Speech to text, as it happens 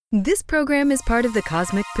This program is part of the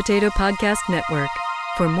Cosmic Potato Podcast Network.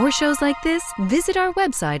 For more shows like this, visit our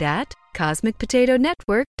website at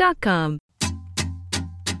cosmicpotatonetwork.com.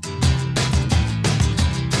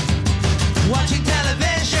 Watching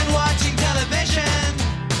television, watching television.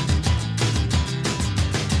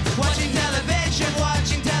 Watching television,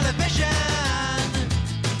 watching television.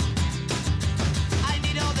 I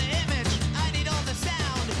need all the image, I need all the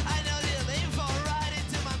sound. I know the info right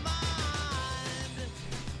into my mind.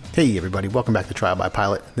 Hey everybody, welcome back to Trial by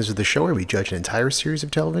Pilot. This is the show where we judge an entire series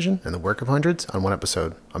of television and the work of hundreds on one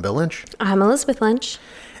episode. I'm Bill Lynch. I'm Elizabeth Lynch.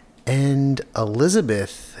 And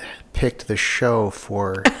Elizabeth picked the show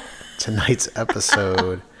for tonight's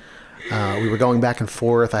episode. We were going back and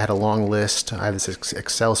forth. I had a long list. I have this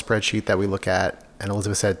Excel spreadsheet that we look at, and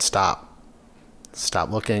Elizabeth said, stop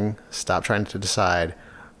looking, stop trying to decide.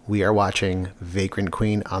 We are watching Vagrant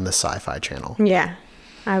Queen on the Sci-Fi Channel. Yeah,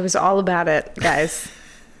 I was all about it, guys.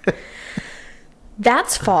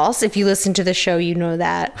 That's false. If you listen to the show, you know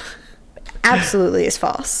that. Absolutely is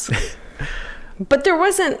false. But there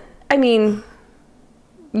wasn't, I mean,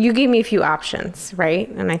 you gave me a few options, right?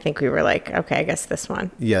 And I think we were like, okay, I guess this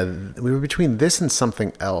one. Yeah, we were between this and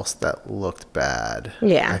something else that looked bad.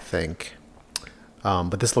 Yeah. I think.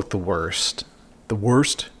 But this looked the worst. The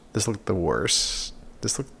worst? This looked the worst.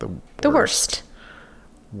 This looked the worst. The worst.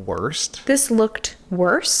 Worst? This looked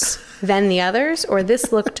worse than the others, or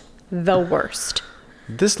this looked the worst?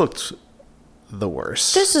 This looked the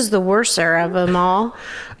worst. This is the worser of them all.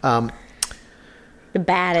 The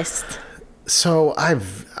baddest. So I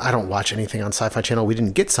don't watch anything on Sci-Fi Channel. We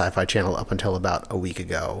didn't get Sci-Fi Channel up until about a week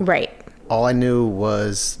ago. Right. All I knew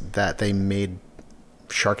was that they made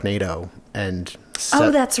Sharknado and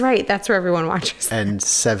Oh, that's right. That's where everyone watches. and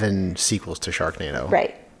 7 sequels to Sharknado.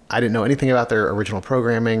 Right. I didn't know anything about their original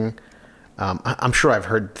programming. I'm sure I've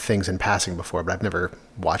heard things in passing before, but I've never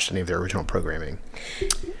watched any of their original programming.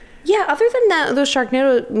 Yeah, other than that, those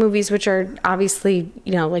Sharknado movies, which are obviously,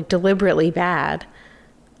 you know, like deliberately bad,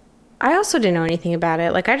 I also didn't know anything about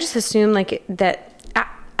it. Like, I just assumed like that.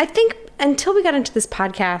 I think until we got into this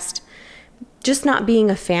podcast, just not being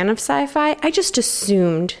a fan of sci-fi, I just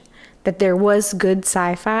assumed that there was good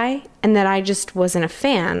sci-fi and that I just wasn't a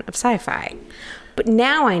fan of sci-fi. But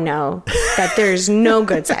now I know that there's no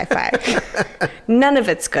good sci-fi. None of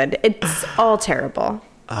it's good. It's all terrible.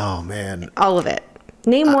 Oh, man. All of it.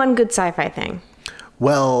 Name one good sci-fi thing.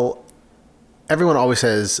 Well, everyone always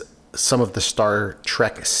says some of the Star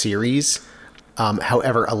Trek series.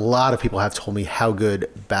 However, a lot of people have told me how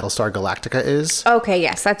good Battlestar Galactica is. Okay,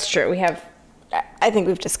 yes, that's true. I think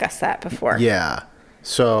we've discussed that before. Yeah.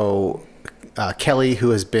 So Kelly,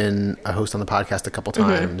 who has been a host on the podcast a couple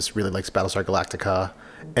times, really likes Battlestar Galactica.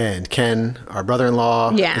 And Ken, our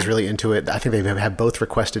brother-in-law, is really into it. I think they have both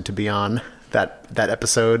requested to be on that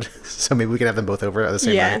episode. So maybe we can have them both over at the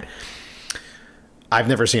same night. I've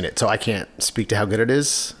never seen it, so I can't speak to how good it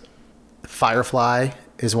is. Firefly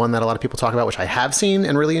is one that a lot of people talk about, which I have seen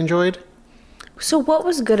and really enjoyed. So what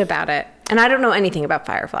was good about it? And I don't know anything about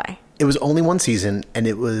Firefly. It was only one season, and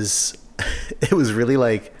it was really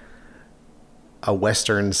like a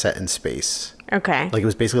Western set in space. Okay. Like, it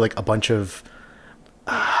was basically like a bunch of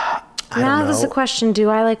I don't know. This is a question. Do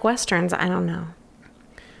I like Westerns? I don't know.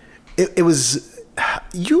 It was,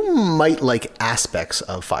 you might like aspects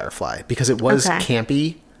of Firefly because it was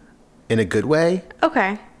campy in a good way.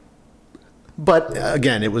 Okay. But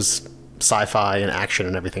again, it was sci-fi and action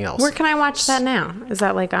and everything else. Where can I watch that now? Is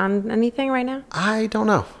that like on anything right now? I don't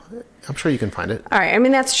know. I'm sure you can find it. All right. I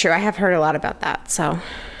mean, that's true. I have heard a lot about that. So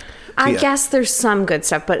I guess there's some good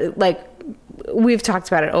stuff, but like we've talked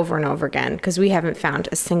about it over and over again because we haven't found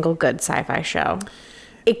a single good sci-fi show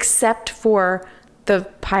except for the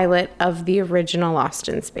pilot of the original Lost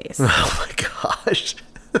in Space. Oh my gosh.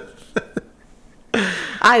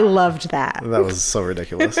 I loved that. That was so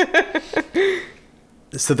ridiculous.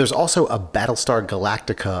 So there's also a Battlestar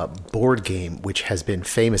Galactica board game, which has been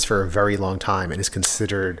famous for a very long time and is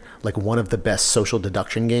considered like one of the best social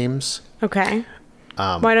deduction games. Okay.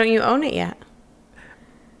 Why don't you own it yet?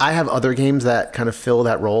 I have other games that kind of fill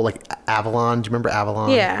that role, like Avalon. Do you remember Avalon?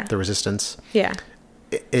 Yeah. The Resistance. Yeah.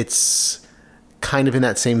 It's kind of in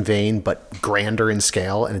that same vein, but grander in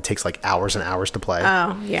scale, and it takes like hours and hours to play.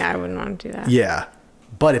 Oh, yeah, I wouldn't want to do that. Yeah.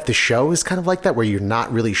 But if the show is kind of like that, where you're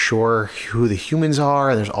not really sure who the humans are,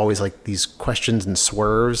 and there's always like these questions and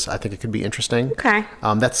swerves, I think it could be interesting. Okay.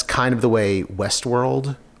 That's kind of the way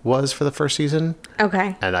Westworld was for the first season.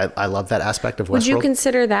 Okay. And I love that aspect of Westworld. Would you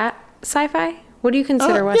consider that sci-fi? What do you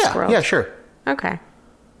consider Westworld? Yeah, sure. Okay.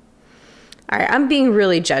 All right, I'm being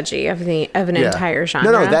really judgy of an entire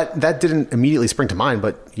genre. No, that didn't immediately spring to mind,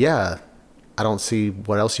 but yeah, I don't see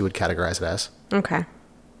what else you would categorize it as. Okay.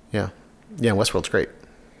 Yeah. Yeah, Westworld's great.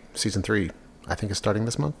 Season 3, I think, is starting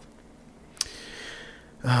this month.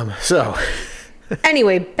 So...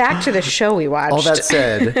 Anyway, back to the show we watched. All that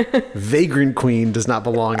said, Vagrant Queen does not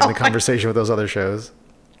belong in the conversation with those other shows.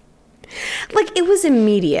 Like, it was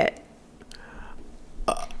immediate.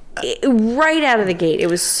 Right out of the gate, it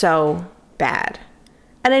was so bad.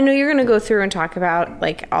 And I know you're going to go through and talk about,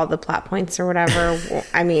 like, all the plot points or whatever.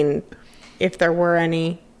 I mean, if there were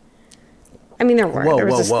any. I mean, there were.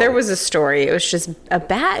 There was a story. It was just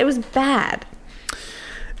it was bad.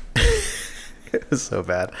 It was so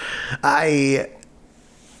bad. I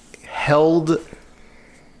held,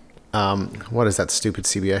 what is that stupid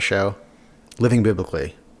CBS show? Living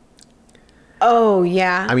Biblically. Oh,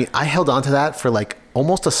 yeah. I mean, I held on to that for like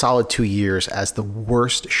almost a solid 2 years as the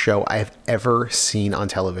worst show I have ever seen on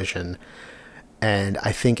television. And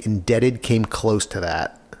I think Indebted came close to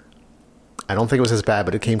that. I don't think it was as bad,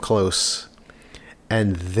 but it came close.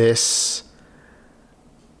 And this...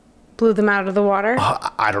 blew them out of the water?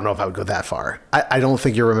 I don't know if I would go that far. I don't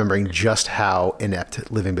think you're remembering just how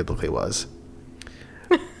inept Living Biblically was.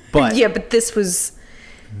 But yeah, but this was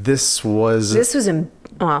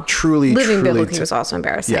truly Living Biblically was also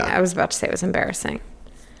embarrassing. Yeah. I was about to say it was embarrassing.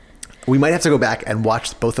 We might have to go back and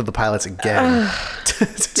watch both of the pilots again.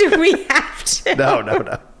 Do we have to?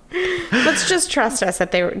 No. Let's just trust us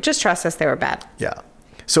that they were bad. Yeah.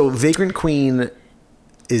 So Vagrant Queen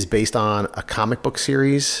is based on a comic book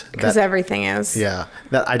series. Because everything is. Yeah.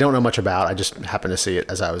 That I don't know much about. I just happened to see it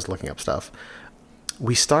as I was looking up stuff.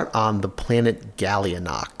 We start on the planet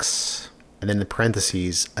Gallianox. And then in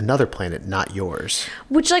parentheses, another planet, not yours.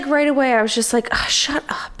 Which, like, right away, I was just like, oh, shut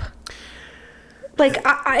up. Like,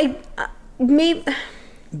 I maybe...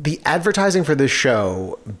 The advertising for this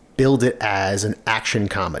show billed it as an action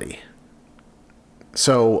comedy.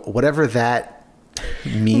 So whatever that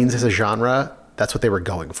means as a genre, that's what they were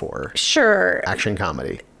going for. Sure. Action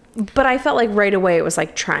comedy. But I felt like right away it was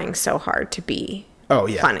like trying so hard to be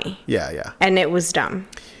funny. Yeah. And it was dumb.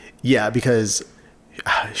 Yeah, because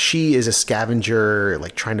she is a scavenger,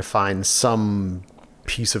 like trying to find some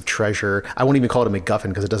piece of treasure. I won't even call it a MacGuffin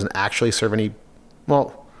because it doesn't actually serve any...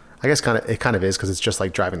 Well, I guess it kind of is because it's just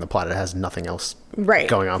like driving the plot. It has nothing else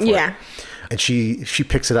going on for it. And she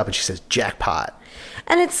picks it up and she says, jackpot.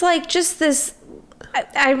 And it's like just this...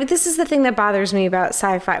 this is the thing that bothers me about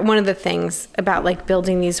sci-fi. One of the things about like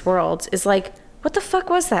building these worlds is like, what the fuck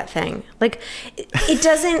was that thing? Like, it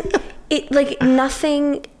doesn't... it like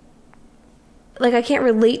nothing... Like, I can't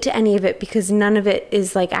relate to any of it because none of it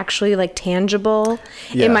is, like, actually, like, tangible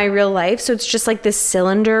in my real life. So it's just, like, this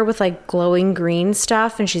cylinder with, like, glowing green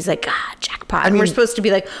stuff. And she's like, jackpot. And we're supposed to be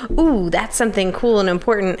like, ooh, that's something cool and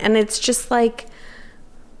important. And it's just, like,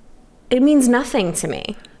 it means nothing to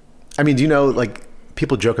me. I mean, do you know, like,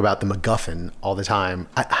 people joke about the MacGuffin all the time.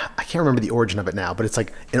 I can't remember the origin of it now, but it's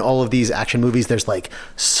like in all of these action movies, there's like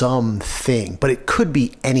something, but it could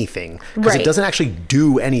be anything because it doesn't actually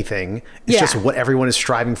do anything. It's just what everyone is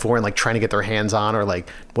striving for and like trying to get their hands on or like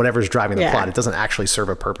whatever's driving the plot. It doesn't actually serve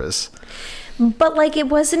a purpose. But like, it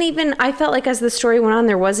wasn't even, I felt like as the story went on,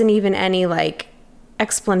 there wasn't even any like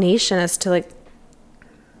explanation as to like,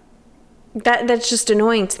 that's just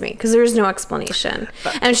annoying to me because there's no explanation.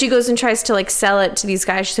 And she goes and tries to like sell it to these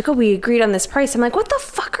guys. She's like, oh, we agreed on this price. I'm like, what the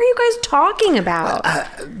fuck are you guys talking about?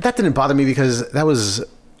 That didn't bother me because that was,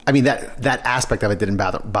 I mean, that aspect of it didn't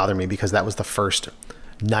bother me because that was the first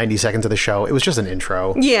 90 seconds of the show. It was just an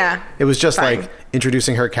intro. Yeah. It was just like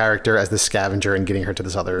introducing her character as the scavenger and getting her to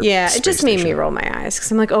this other it just made me roll my eyes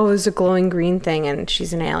because I'm like, oh, there's a glowing green thing and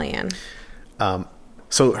she's an alien.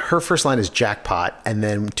 So her first line is jackpot, and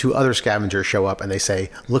then two other scavengers show up and they say,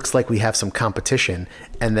 looks like we have some competition.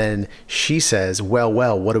 And then she says, well,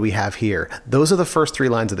 what do we have here? Those are the first three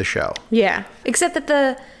lines of the show. Yeah. Except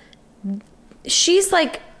that she's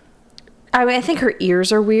like, I mean, I think her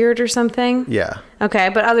ears are weird or something. Yeah. Okay.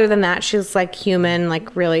 But other than that, she's like human,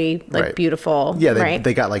 like really like beautiful. Yeah.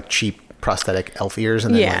 They got like cheap prosthetic elf ears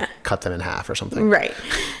and then like cut them in half or something. Right.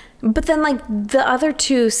 But then, like, the other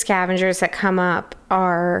two scavengers that come up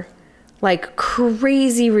are, like,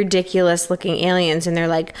 crazy, ridiculous-looking aliens. And they're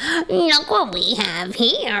like, look what we have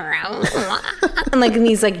here. And, like, in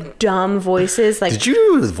these, like, dumb voices. Like, did you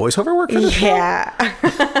do voiceover work for this show? Yeah.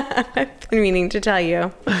 I've been meaning to tell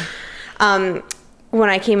you. When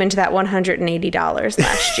I came into that $180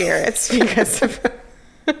 last year, it's because of...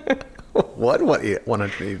 What?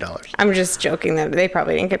 $180? I'm just joking that they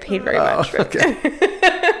probably didn't get paid very much. Okay.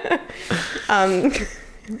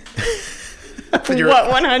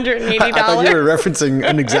 What, $180? I thought you were referencing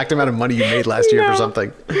an exact amount of money you made last year for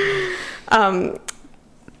something.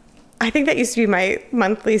 I think that used to be my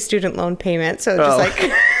monthly student loan payment. So it just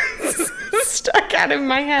like stuck out of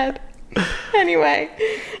my head. Anyway,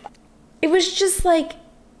 it was just like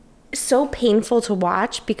so painful to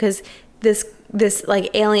watch because this like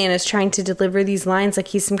alien is trying to deliver these lines like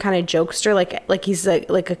he's some kind of jokester, like he's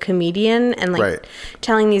like a comedian and like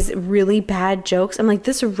telling these really bad jokes. I'm like,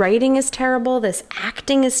 this writing is terrible. This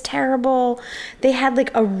acting is terrible. They had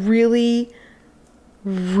like a really,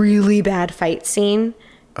 really bad fight scene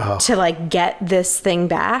to like get this thing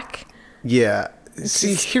back. Yeah.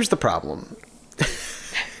 See, here's the problem.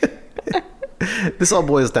 This all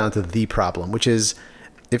boils down to the problem, which is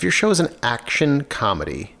if your show is an action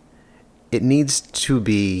comedy, it needs to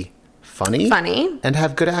be funny and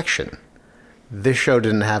have good action. This show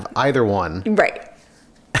didn't have either one. Right.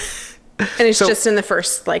 And it's just in the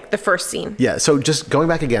first scene. Yeah, so just going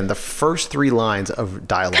back again, the first 3 lines of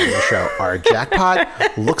dialogue in the show are jackpot,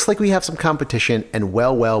 looks like we have some competition, and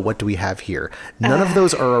well, what do we have here? None of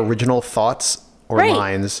those are original thoughts or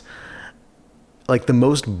lines. Like the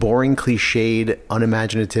most boring, cliched,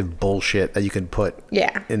 unimaginative bullshit that you can put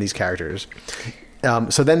in these characters.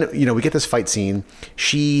 So then, we get this fight scene.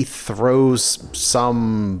 She throws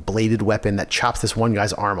some bladed weapon that chops this one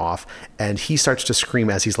guy's arm off, and he starts to scream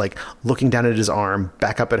as he's like looking down at his arm,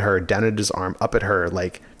 back up at her, down at his arm, up at her,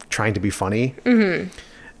 like trying to be funny. Mm-hmm.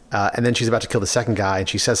 And then she's about to kill the second guy, and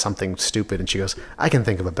she says something stupid, and she goes, "I can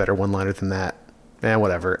think of a better one-liner than that."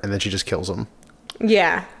 Whatever. And then she just kills him.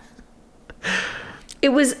 Yeah. It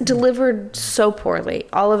was delivered so poorly.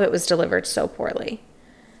 All of it was delivered so poorly.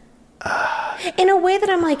 In a way that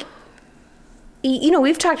I'm like,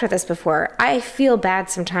 we've talked about this before. I feel bad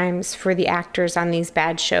sometimes for the actors on these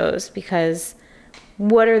bad shows because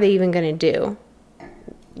what are they even going to do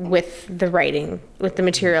with the writing, with the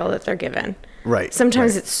material that they're given? Right.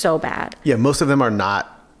 Sometimes it's so bad. Yeah, most of them are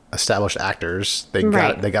not established actors. They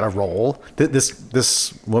got a role.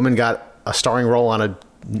 This woman got a starring role on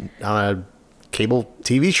a cable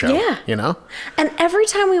TV show. Yeah. And every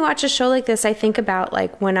time we watch a show like this, I think about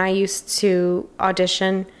like when I used to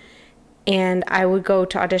audition and I would go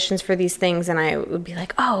to auditions for these things and I would be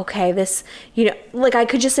like, oh, okay, this, like I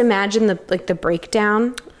could just imagine the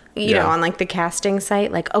breakdown, on like the casting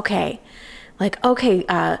site, lead,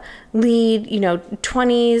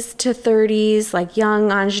 20s to 30s, like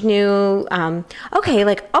young ingenue. Okay,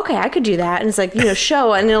 I could do that. And it's like,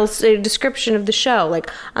 show, and it'll say a description of the show,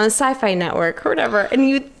 like on the Sci-Fi Network or whatever. And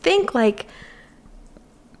you'd think like,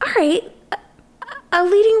 all right, a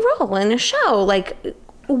leading role in a show. Like,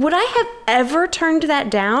 would I have ever turned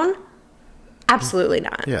that down? Absolutely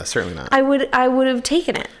not. Yeah, certainly not. I would have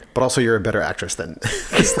taken it. But also you're a better actress than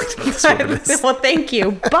this woman is. Well, thank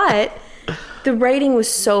you. But the writing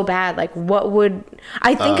was so bad. Like, what would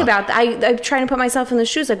I think about that? I'm trying to put myself in the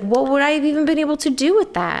shoes. Like, what would I have even been able to do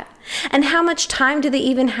with that? And how much time do they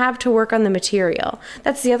even have to work on the material?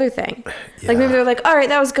 That's the other thing. Yeah. Like, maybe they're like, all right,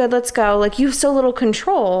 that was good. Let's go. Like, you have so little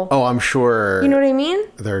control. Oh, I'm sure. You know what I mean?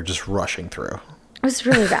 They're just rushing through. It was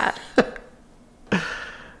really bad.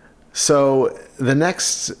 So the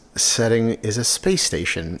next setting is a space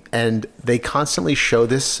station, and they constantly show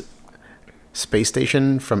this space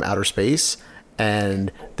station from outer space,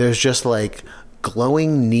 and there's just like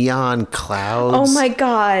glowing neon clouds. Oh my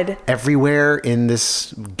God. Everywhere in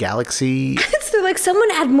this galaxy. It's like someone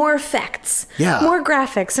add more effects. Yeah. More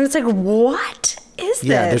graphics. And it's like, what is this?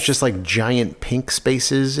 Yeah, there's just like giant pink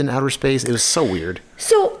spaces in outer space. It was so weird.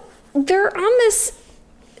 So they're on this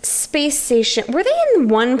space station. Were they in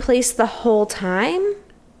one place the whole time?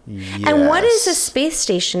 Yes. And what is a space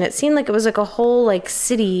station? It seemed like it was like a whole like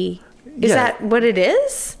city. Is that what it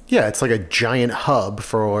is? Yeah, it's like a giant hub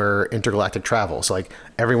for intergalactic travel. So like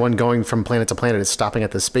everyone going from planet to planet is stopping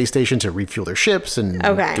at the space station to refuel their ships and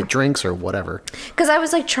get drinks or whatever. Because I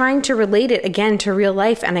was like trying to relate it again to real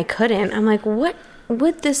life and I couldn't. I'm like, what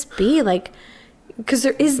would this be? Like, because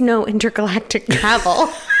there is no intergalactic travel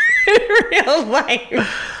in real life.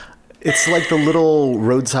 It's like the little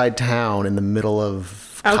roadside town in the middle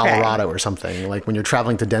of Colorado or something. Like when you're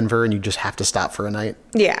traveling to Denver and you just have to stop for a night.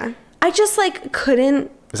 Yeah. I just like couldn't.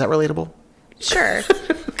 Is that relatable? Sure.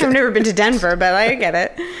 Okay. I've never been to Denver, but I get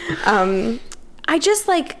it. I just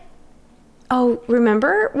like,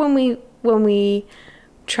 remember when we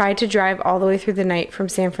tried to drive all the way through the night from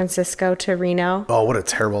San Francisco to Reno? Oh, what a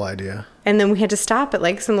terrible idea. And then we had to stop at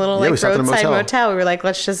like some little like roadside motel. We were like,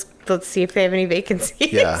 let's see if they have any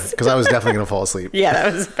vacancies. Yeah, because I was definitely going to fall asleep. Yeah,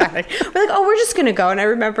 that was bad. We're like, we're just going to go. And I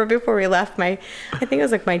remember before we left, I think it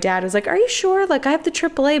was like my dad was like, are you sure? Like, I have the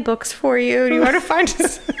AAA books for you. Do you want to find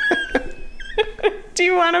us? Do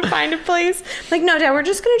you want to find a place? Like, no, Dad, we're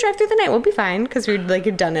just going to drive through the night. We'll be fine. Because we'd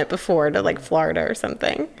like done it before to like Florida or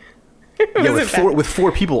something. with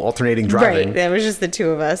four people alternating driving. Right. It was just the two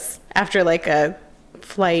of us after like a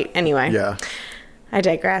flight. Anyway. Yeah. I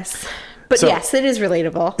digress. But So- yes, it is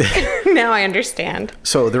relatable. Now I understand.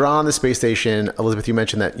 So they're on the space station. Elizabeth, you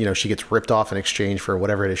mentioned that, she gets ripped off in exchange for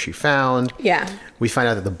whatever it is she found. Yeah. We find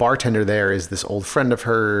out that the bartender there is this old friend of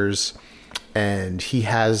hers, and he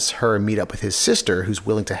has her meet up with his sister, who's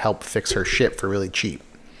willing to help fix her ship for really cheap.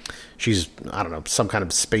 She's, I don't know, some kind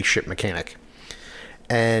of spaceship mechanic.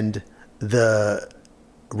 And the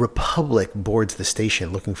Republic boards the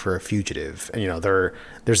station looking for a fugitive. And,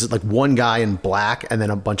 there's like one guy in black and then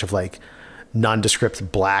a bunch of like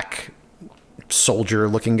nondescript black soldier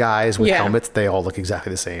looking guys with helmets. They all look exactly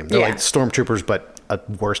the same. They're like stormtroopers, but a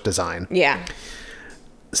worse design. Yeah.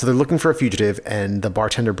 So they're looking for a fugitive, and the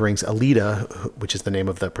bartender brings Alita, which is the name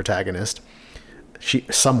of the protagonist,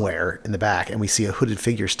 somewhere in the back, and we see a hooded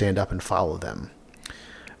figure stand up and follow them.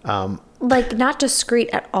 Like, not discreet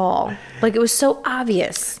at all. Like, it was so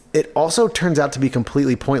obvious. It also turns out to be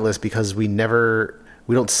completely pointless because we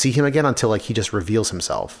don't see him again until like he just reveals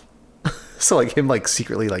himself. So like him like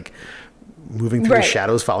secretly like moving through the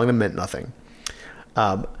shadows following them meant nothing.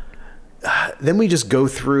 Then we just go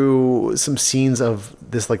through some scenes of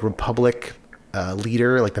this like Republic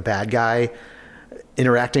leader, like the bad guy,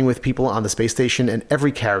 interacting with people on the space station, and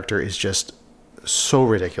every character is just so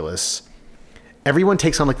ridiculous. Everyone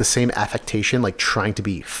takes on like the same affectation, like trying to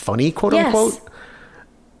be funny, quote unquote.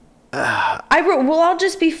 I wrote, we'll all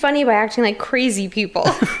just be funny by acting like crazy people.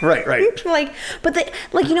 Right. Like, but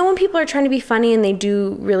when people are trying to be funny and they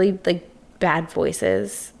do really like bad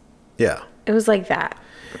voices. Yeah. It was like that.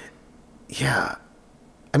 Yeah.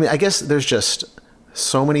 I mean, I guess there's just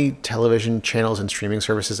so many television channels and streaming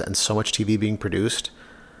services and so much TV being produced.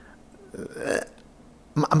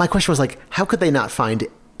 My question was like, how could they not find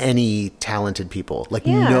any talented people? Like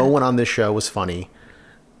no one on this show was funny.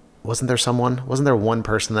 Wasn't there one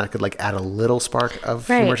person that could like add a little spark of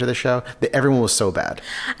humor to the show? Everyone was so bad.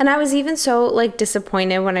 And I was even so like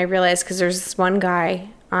disappointed when I realized, because there's this one guy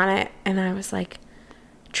on it, and I was like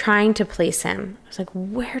trying to place him. I was like,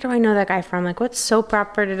 where do I know that guy from? Like, what soap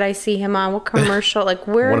opera did I see him on? What commercial? Like,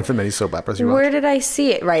 where? One of the many soap operas you watched. Where did I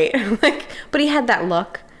see it? Right. Like, but he had that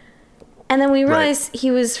look. And then we realized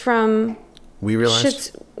he was from... We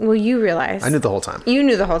realized? Well, you realized. I knew the whole time. You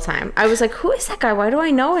knew the whole time. I was like, who is that guy? Why do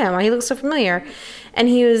I know him? Why he looks so familiar? And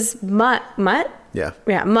he was Mutt? Yeah.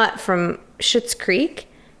 Yeah, Mutt from Schitt's Creek.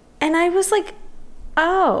 And I was like,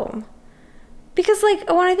 oh. Because, like,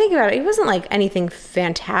 when I think about it, he wasn't, like, anything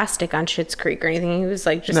fantastic on Schitt's Creek or anything. He was,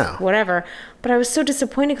 like, just whatever. But I was so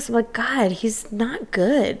disappointed because I'm like, God, he's not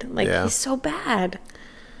good. Like, he's so bad.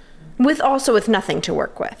 With nothing to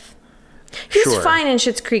work with. He was fine in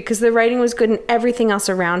Schitt's Creek because the writing was good and everything else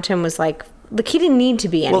around him was like he didn't need to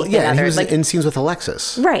be anything. Well, yeah, other. he was like, in scenes with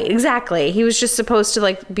Alexis. Right, exactly. He was just supposed to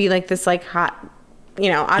like be like this like hot,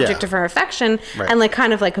 object of her affection and like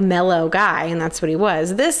kind of like a mellow guy, and that's what he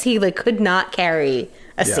was. This he like could not carry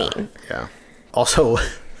a scene. Yeah. Also,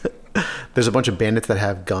 there's a bunch of bandits that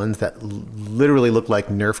have guns that literally look like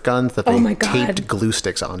Nerf guns that they taped glue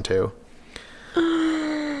sticks onto.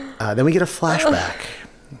 Then we get a flashback.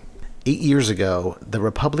 8 years ago, the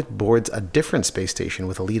Republic boards a different space station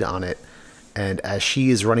with Alita on it, and as she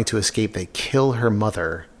is running to escape, they kill her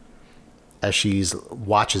mother as she's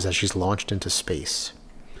launched into space.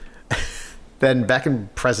 Then back in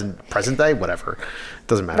present day, whatever,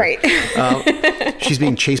 doesn't matter. Right. She's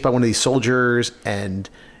being chased by one of these soldiers, and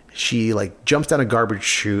she like jumps down a garbage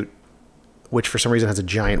chute, which for some reason has a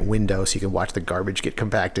giant window so you can watch the garbage get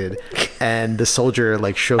compacted. And the soldier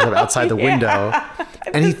like shows up outside the window,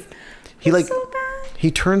 and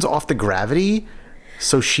he turns off the gravity,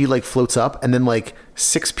 so she like floats up, and then like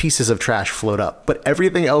 6 pieces of trash float up, but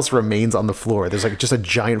everything else remains on the floor. There's like just a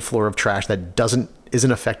giant floor of trash that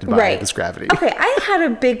isn't affected by this gravity. Okay, I had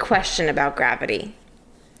a big question about gravity.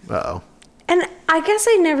 Uh-oh. And I guess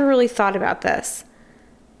I never really thought about this,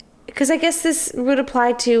 because I guess this would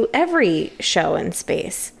apply to every show in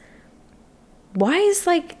space. Why is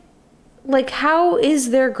like how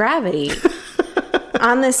is there gravity?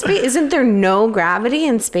 On the space, isn't there no gravity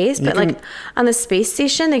in space? But like on the space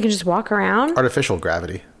station, they can just walk around. Artificial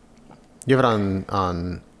gravity. You have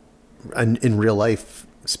it in real life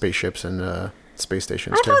spaceships and space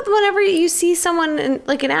stations. I thought whenever you see someone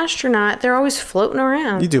like an astronaut, they're always floating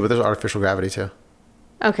around. You do, but there's artificial gravity too.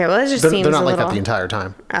 Okay, well that just seems they're not a like little... that the entire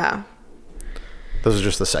time. Oh, those are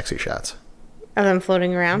just the sexy shots of them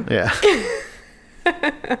floating around. Yeah.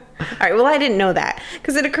 All right, well I didn't know that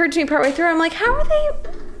because it occurred to me partway through. I'm like, how are they?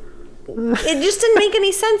 It just didn't make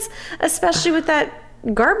any sense, especially with that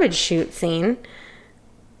garbage chute scene.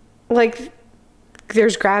 Like,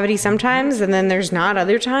 there's gravity sometimes and then there's not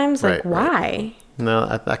other times. Like, Right, why? right. No,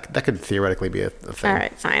 that could theoretically be a thing. All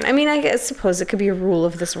right, fine. I mean, I suppose it could be a rule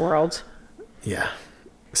of this world. Yeah.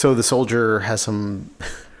 So the soldier has some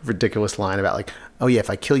ridiculous line about like, oh yeah, if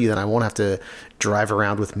I kill you, then I won't have to drive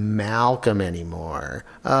around with Malcolm anymore.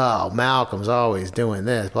 Oh, Malcolm's always doing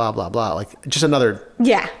this, blah, blah, blah. Like just another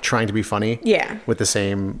trying to be funny. Yeah. With the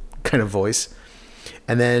same kind of voice.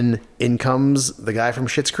 And then in comes the guy from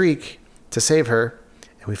Schitt's Creek to save her.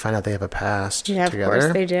 And we find out they have a past together. Of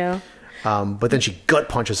course they do. But then she gut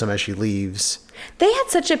punches him as she leaves. They had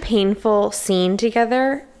such a painful scene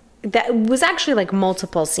together that was actually like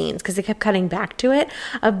multiple scenes because they kept cutting back to it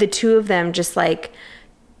of the two of them just like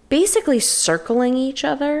basically circling each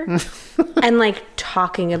other and like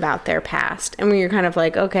talking about their past. And when you're kind of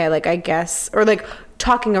like, okay, like I guess, or like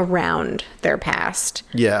talking around their past.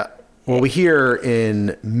 Yeah. Well, we hear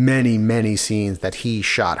in many, many scenes that he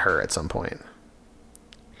shot her at some point.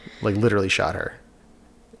 Like literally shot her.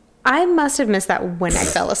 I must have missed that when I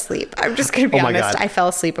fell asleep. I'm just going to be honest. God. I fell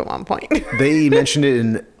asleep at one point. They mentioned it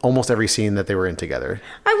in almost every scene that they were in together.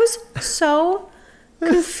 I was so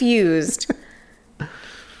confused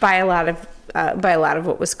by a lot of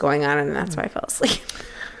what was going on, and that's why I fell asleep.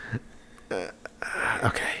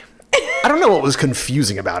 Okay. I don't know what was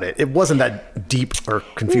confusing about it. It wasn't that deep or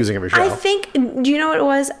confusing of a show. I think, do you know what it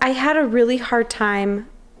was? I had a really hard time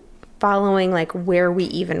following like where we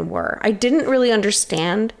even were. I didn't really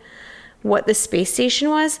understand what the space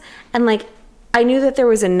station was, and like I knew that there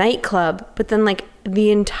was a nightclub, but then like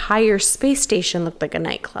the entire space station looked like a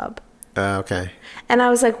nightclub. Okay. And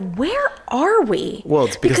I was like, where are we? Well,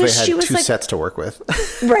 it's because they she had was, two like, sets to work with.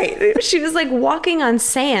 Right. She was like walking on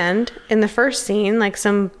sand in the first scene, like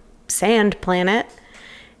some sand planet,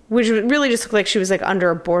 which really just looked like she was like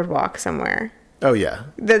under a boardwalk somewhere. Oh, yeah.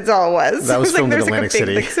 That's all it was. That was filmed in there's, Atlantic like, a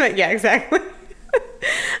big City. yeah, exactly.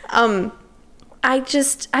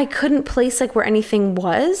 I couldn't place like where anything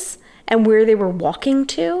was and where they were walking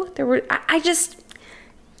to.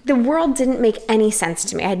 The world didn't make any sense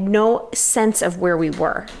to me. I had no sense of where we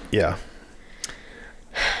were. Yeah.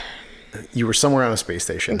 You were somewhere on a space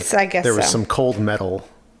station. I guess there was so. some cold metal.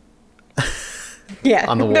 Yeah,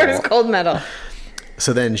 on the wall. There was cold metal.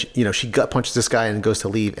 So then, she gut punches this guy and goes to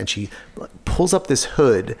leave, and she pulls up this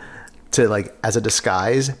hood to like as a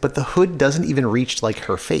disguise, but the hood doesn't even reach like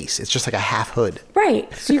her face. It's just like a half hood.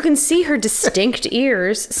 Right. So you can see her distinct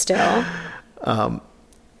ears still.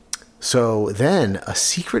 So then a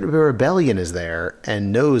secret rebellion is there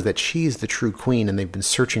and knows that she's the true queen, and they've been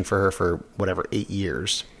searching for her for whatever 8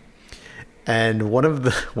 years. And one of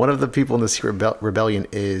the people in the secret rebellion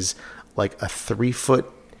is like a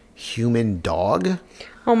 3-foot human dog.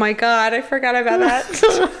 Oh my God, I forgot about that.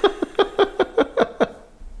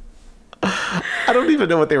 I don't even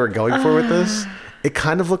know what they were going for with this. It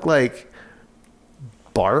kind of looked like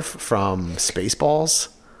Barf from Spaceballs.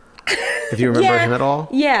 If you remember him at all.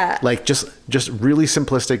 Yeah. Like just really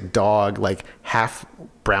simplistic dog, like half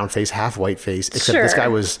brown face, half white face. Except this guy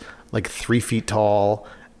was like 3 feet tall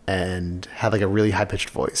and had like a really high pitched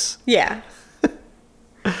voice. Yeah.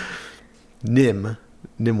 Nim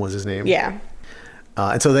was his name. Yeah.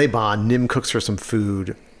 And so they bond. Nim cooks her some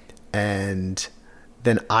food, and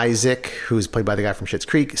then Isaac, who's played by the guy from Schitt's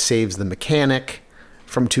Creek, saves the mechanic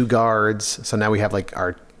from 2 guards. So now we have like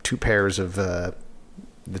our 2 pairs of the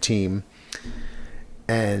team.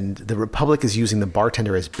 And the Republic is using the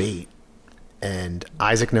bartender as bait. And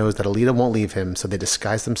Isaac knows that Alita won't leave him, so they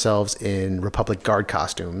disguise themselves in Republic Guard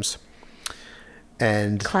costumes.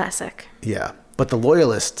 And Classic. yeah. But the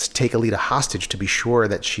Loyalists take Alita hostage to be sure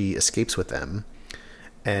that she escapes with them.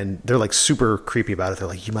 And they're like super creepy about it. They're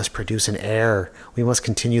like, you must produce an heir. We must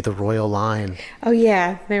continue the royal line. Oh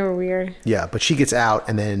yeah, they were weird. Yeah, but she gets out,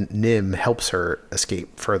 and then Nim helps her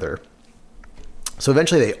escape further. So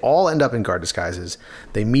eventually they all end up in guard disguises.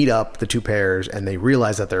 They meet up, the 2 pairs, and they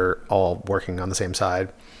realize that they're all working on the same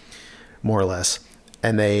side, more or less.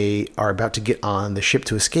 And they are about to get on the ship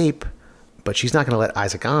to escape, but she's not going to let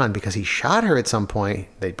Isaac on because he shot her at some point.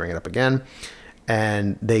 They bring it up again,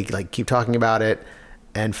 and they like keep talking about it.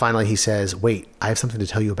 And finally he says, wait, I have something to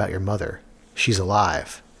tell you about your mother. She's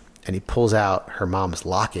alive. And he pulls out her mom's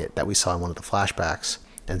locket that we saw in one of the flashbacks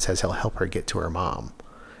and says he'll help her get to her mom.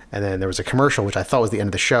 And then there was a commercial, which I thought was the end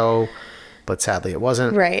of the show, but sadly it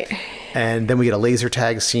wasn't. Right. And then we get a laser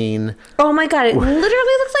tag scene. Oh my God, it literally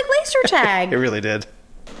looks like laser tag. It really did.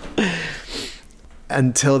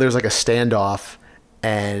 Until there's like a standoff,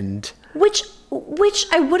 and Which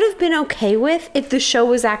I would have been okay with if the show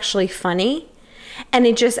was actually funny. And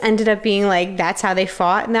it just ended up being like, that's how they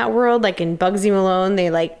fought in that world. Like in Bugsy Malone, they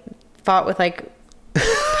like fought with like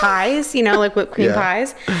pies, you know, like whipped cream Yeah.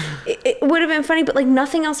 pies. It would have been funny, but like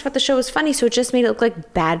nothing else about the show was funny, so it just made it look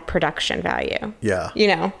like bad production value. Yeah. You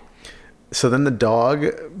know? So then the dog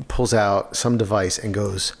pulls out some device and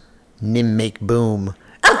goes, "Nim make boom,"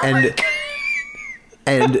 and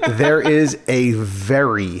there is a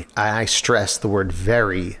very, I stress the word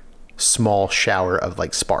very, small shower of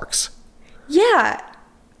like sparks. Yeah.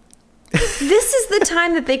 This is the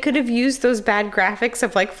time that they could have used those bad graphics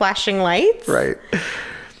of like flashing lights. Right.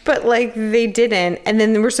 But like they didn't, and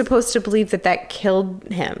then we're supposed to believe that killed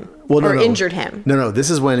him or injured him. No. This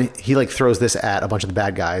is when he like throws this at a bunch of the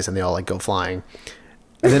bad guys, and they all like go flying.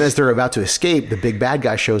 And then as they're about to escape, the big bad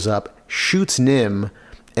guy shows up, shoots Nim,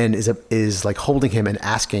 and is like holding him and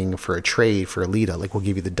asking for a trade for Alita. Like, we'll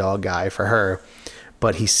give you the dog guy for her,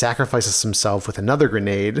 but he sacrifices himself with another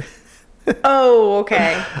grenade. Oh,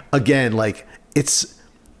 okay. Again, like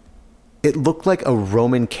it looked like a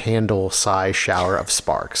Roman candle size shower of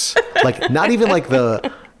sparks. Like, not even like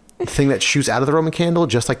the thing that shoots out of the Roman candle,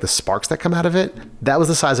 just like the sparks that come out of it. That was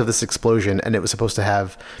the size of this explosion, and it was supposed to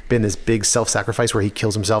have been this big self-sacrifice where he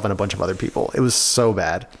kills himself and a bunch of other people. It was so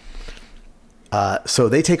bad. So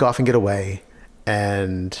they take off and get away,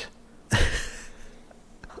 and I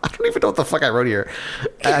don't even know what the fuck I wrote here.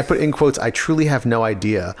 I put in quotes, "I truly have no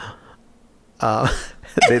idea."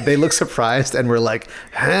 They look surprised, and we're like,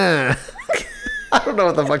 huh. I don't know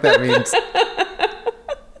what the fuck that means.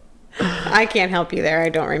 I can't help you there. I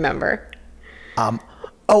don't remember.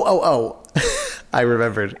 Oh. I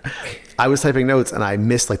remembered. I was typing notes, and I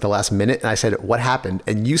missed like the last minute, and I said, "What happened?"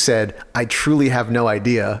 And you said, "I truly have no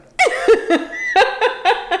idea."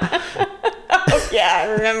 Yeah, I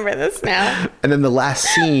remember this now. And then the last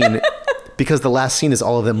scene, because the last scene is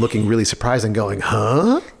all of them looking really surprised and going,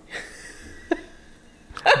 huh?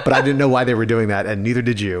 But I didn't know why they were doing that, and neither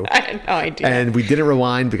did you. I had no idea. And we didn't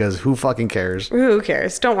rewind because who fucking cares? Who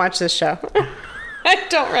cares? Don't watch this show. I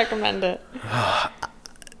don't recommend it.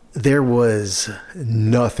 There was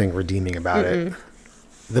nothing redeeming about it.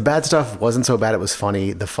 The bad stuff wasn't so bad it was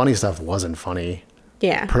funny. The funny stuff wasn't funny.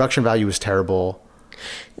 Yeah. Production value was terrible.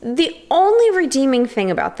 The only redeeming thing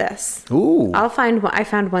about this, Ooh. I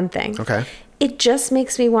found one thing. Okay. It just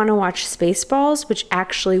makes me want to watch Spaceballs, which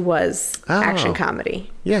actually was Oh. action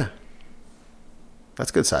comedy. Yeah. That's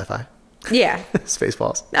good sci-fi. Yeah.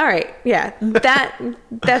 Spaceballs. All right. Yeah.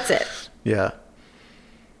 That's it. Yeah.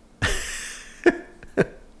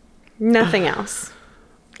 Nothing else.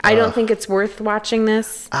 I don't think it's worth watching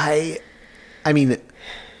this. I mean,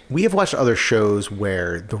 we have watched other shows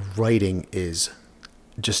where the writing is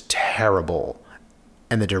just terrible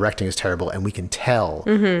and the directing is terrible, and we can tell,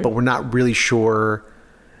 but we're not really sure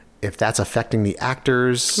if that's affecting the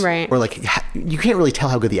actors. Right. Or like, you can't really tell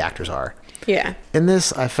how good the actors are. Yeah. In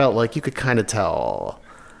this, I felt like you could kind of tell.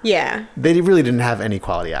 Yeah. They really didn't have any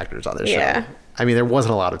quality actors on this Yeah. show. I mean, there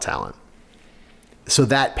wasn't a lot of talent. So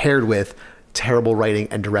that paired with terrible writing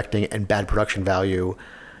and directing and bad production value.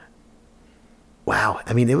 Wow.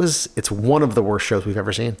 I mean, it's one of the worst shows we've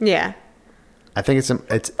ever seen. Yeah. I think it's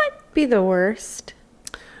Might be the worst.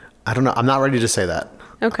 I don't know. I'm not ready to say that.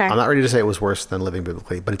 Okay. I'm not ready to say it was worse than Living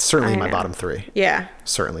Biblically, but it's certainly I in my know. bottom three. Yeah.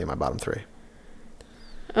 Certainly in my bottom three.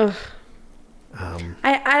 Ugh.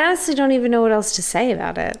 I honestly don't even know what else to say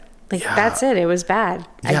about it. Like, Yeah. that's it. It was bad.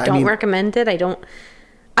 Yeah, I don't I mean- recommend it. I don't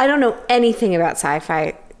know anything about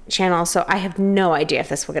Sci-Fi Channel, so I have no idea if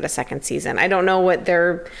this will get a second season. I don't know what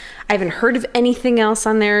I haven't heard of anything else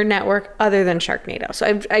on their network other than Sharknado. So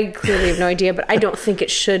I clearly have no idea, but I don't think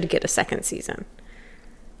it should get a second season.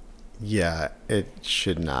 Yeah, it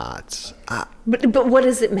should not. But what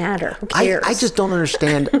does it matter? Who cares? I just don't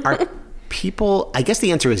understand. Are people, I guess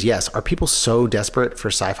the answer is yes. Are people so desperate for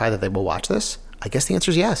sci-fi that they will watch this? I guess the answer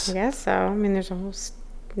is yes. I guess so. I mean, there's a whole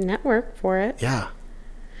network for it. Yeah.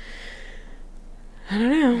 I don't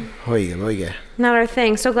know. Oiga. Not our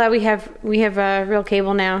thing. So glad we have real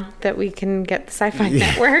cable now that we can get the Sci-Fi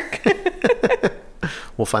Network.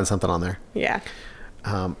 We'll find something on there. Yeah.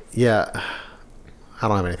 Yeah. I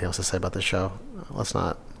don't have anything else to say about this show. Let's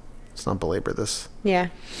not belabor this. Yeah.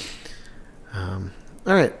 All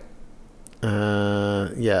right.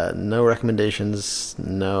 Yeah, no recommendations,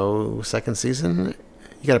 no second season.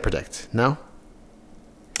 You got to predict. No?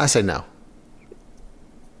 I say no.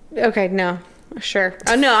 Okay, no. Sure.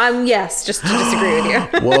 Oh, no, I'm yes, just to disagree with you.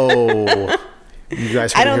 Whoa. You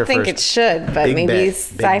guys heard I it here don't think first. it should, but Big maybe bet. Big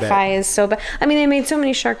sci-fi bet. is so bad. I mean, they made so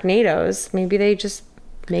many Sharknadoes. Maybe they just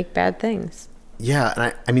make bad things. Yeah,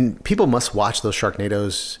 and I mean, people must watch those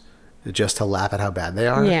Sharknadoes just to laugh at how bad they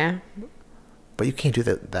are. Yeah. But you can't do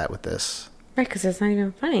that with this. Right, because it's not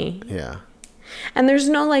even funny. Yeah. And there's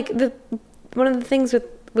no, like, one of the things with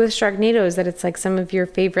with Sharknado is that it's like some of your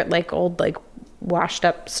favorite like old like washed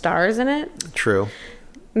up stars in it. True.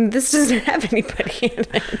 This doesn't have anybody in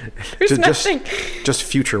it. There's nothing. Just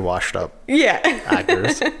future washed up Yeah.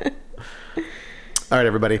 actors. All right,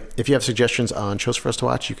 everybody. If you have suggestions on shows for us to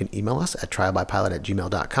watch, you can email us at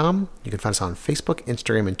trialbypilot@gmail.com. You can find us on Facebook,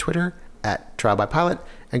 Instagram, and Twitter at trialbypilot.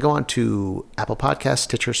 And go on to Apple Podcasts,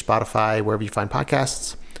 Stitcher, Spotify, wherever you find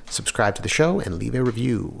podcasts. Subscribe to the show and leave a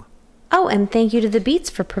review. Oh, and thank you to the Beats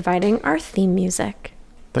for providing our theme music.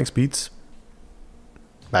 Thanks, Beats.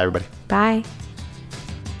 Bye, everybody. Bye.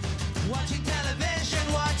 Watching